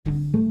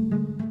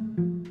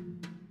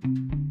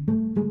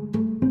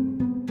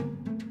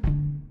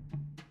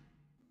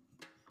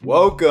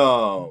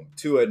Welcome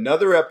to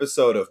another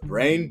episode of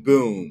Brain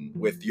Boom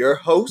with your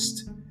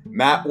host,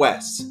 Matt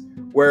West,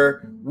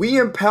 where we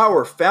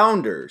empower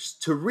founders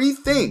to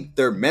rethink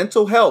their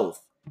mental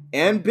health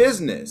and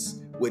business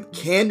with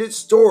candid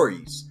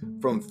stories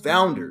from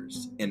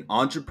founders and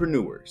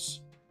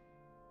entrepreneurs.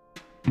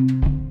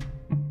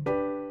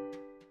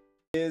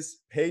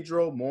 Is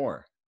Pedro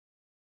Moore.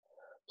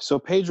 So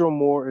Pedro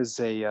Moore is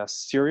a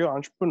serial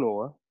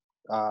entrepreneur,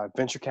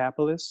 venture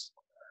capitalist,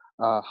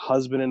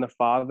 husband and a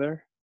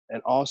father,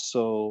 and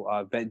also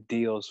vet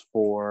deals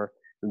for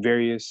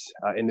various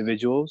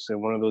individuals. And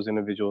one of those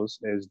individuals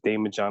is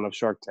Damon John of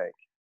Shark Tank.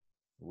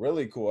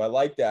 Really cool. I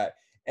like that.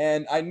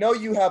 And I know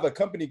you have a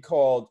company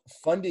called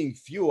Funding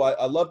Fuel.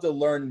 I love to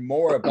learn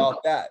more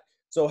about that.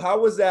 So how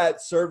was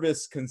that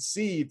service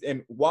conceived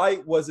and why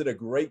was it a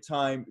great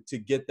time to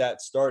get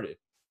that started?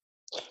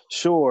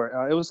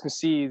 Sure. It was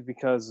conceived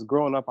because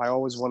growing up, I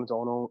always wanted to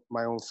own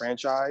my own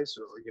franchise,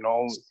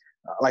 or,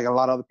 like a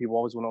lot of other people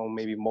always want to own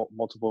maybe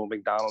multiple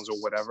McDonald's or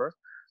whatever.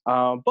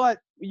 But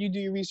you do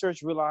your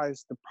research,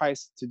 realize the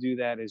price to do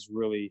that is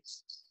really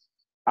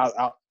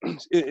out.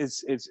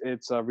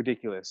 It's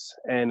ridiculous,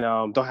 and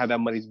don't have that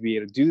money to be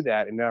able to do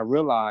that. And then I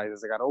realized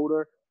as I got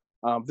older,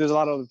 there's a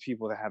lot of other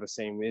people that have the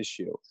same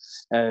issue.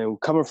 And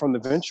coming from the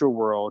venture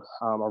world,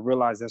 I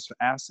realized that's an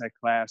asset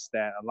class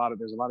that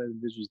there's a lot of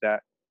individuals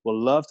that will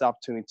love the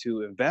opportunity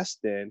to invest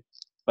in,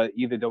 but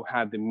either don't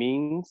have the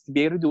means to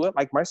be able to do it,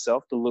 like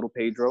myself, the little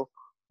Pedro,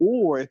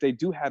 or if they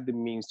do have the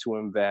means to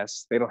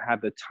invest, they don't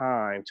have the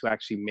time to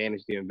actually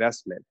manage the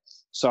investment.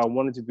 So I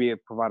wanted to be able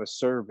to provide a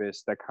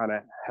service that kind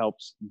of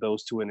helps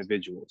those two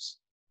individuals.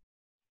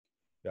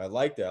 Yeah, I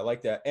like that. I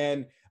like that.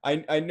 And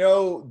I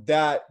know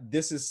that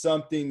this is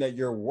something that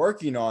you're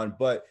working on,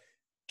 but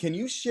can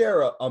you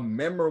share a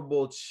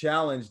memorable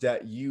challenge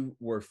that you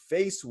were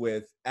faced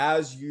with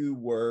as you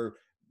were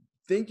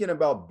thinking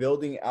about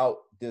building out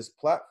this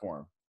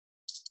platform?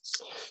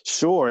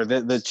 Sure.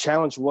 The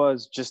challenge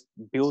was just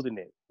building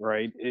it,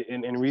 right?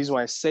 And the reason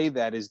why I say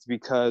that is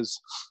because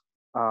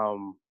a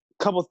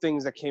couple of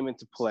things that came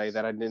into play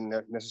that I didn't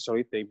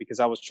necessarily think, because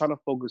I was trying to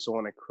focus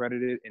on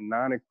accredited and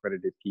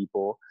non-accredited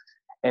people.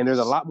 And there's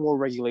a lot more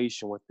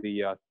regulation with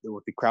the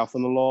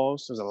crowdfunding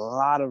laws. There's a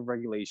lot of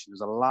regulation.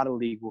 There's a lot of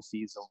legal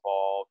fees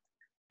involved.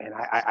 And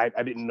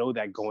I didn't know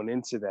that going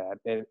into that.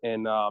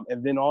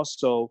 And then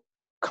also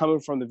coming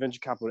from the venture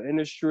capital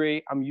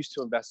industry, I'm used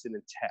to investing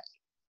in tech.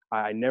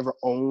 I never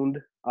owned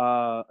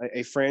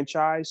a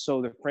franchise,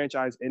 so the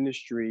franchise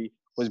industry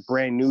was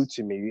brand new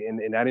to me,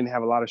 and I didn't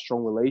have a lot of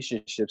strong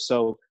relationships.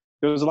 So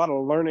there was a lot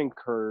of learning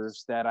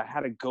curves that I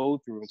had to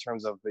go through in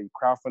terms of the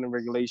crowdfunding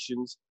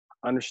regulations,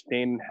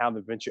 understanding how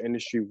the venture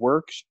industry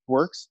works,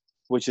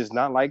 which is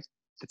not like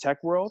the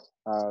tech world,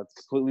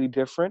 completely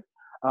different.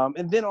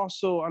 And then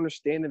also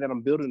understanding that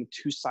I'm building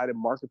two-sided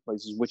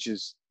marketplaces, which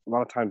is a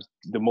lot of times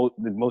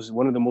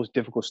one of the most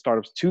difficult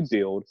startups to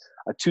build,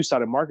 a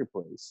two-sided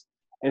marketplace.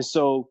 And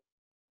so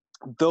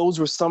those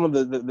were some of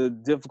the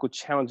difficult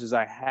challenges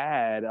I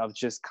had of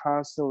just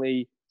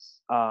constantly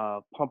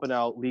pumping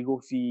out legal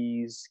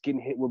fees,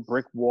 getting hit with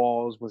brick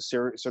walls with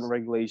certain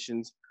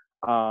regulations,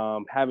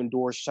 having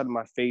doors shut in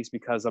my face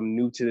because I'm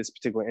new to this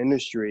particular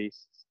industry.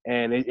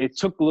 And it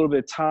took a little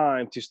bit of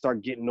time to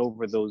start getting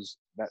over those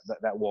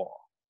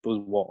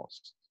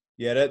walls.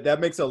 Yeah,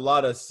 that makes a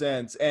lot of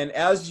sense. And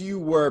as you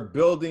were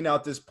building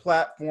out this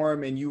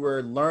platform and you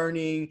were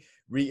learning,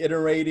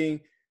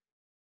 reiterating,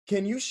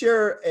 can you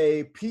share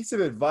a piece of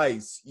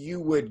advice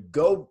you would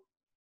go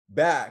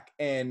back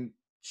and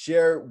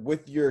share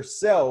with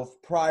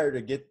yourself prior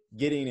to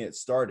getting it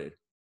started?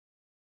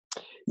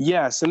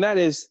 Yes, and that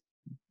is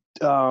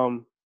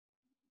don't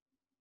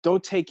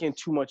take in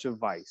too much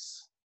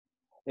advice.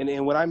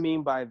 And what I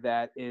mean by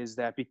that is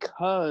that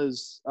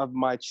because of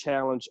my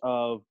challenge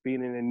of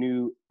being in a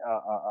new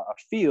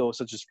field,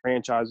 such as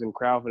franchising,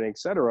 crowdfunding, et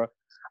cetera,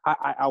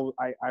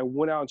 I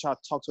went out and tried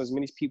to talk to as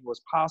many people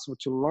as possible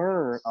to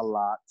learn a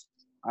lot,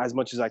 as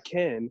much as I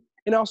can,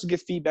 and also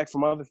get feedback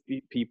from other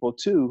people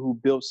too who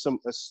built some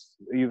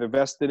either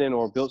invested in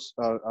or built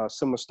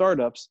similar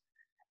startups.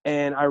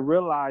 And I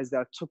realized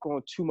that I took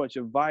on too much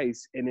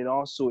advice, and then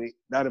also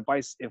that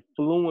advice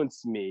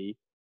influenced me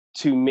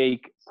to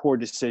make poor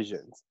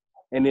decisions.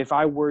 And if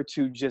I were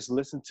to just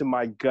listen to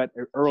my gut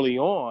early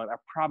on, I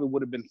probably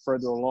would have been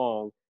further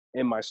along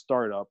in my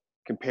startup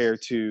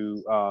compared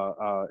to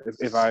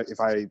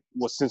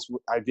since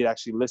I did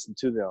actually listen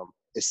to them,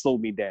 it slowed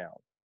me down.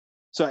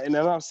 So, and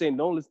I'm not saying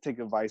don't listen to take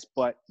advice,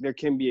 but there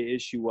can be an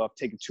issue of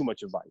taking too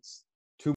much advice.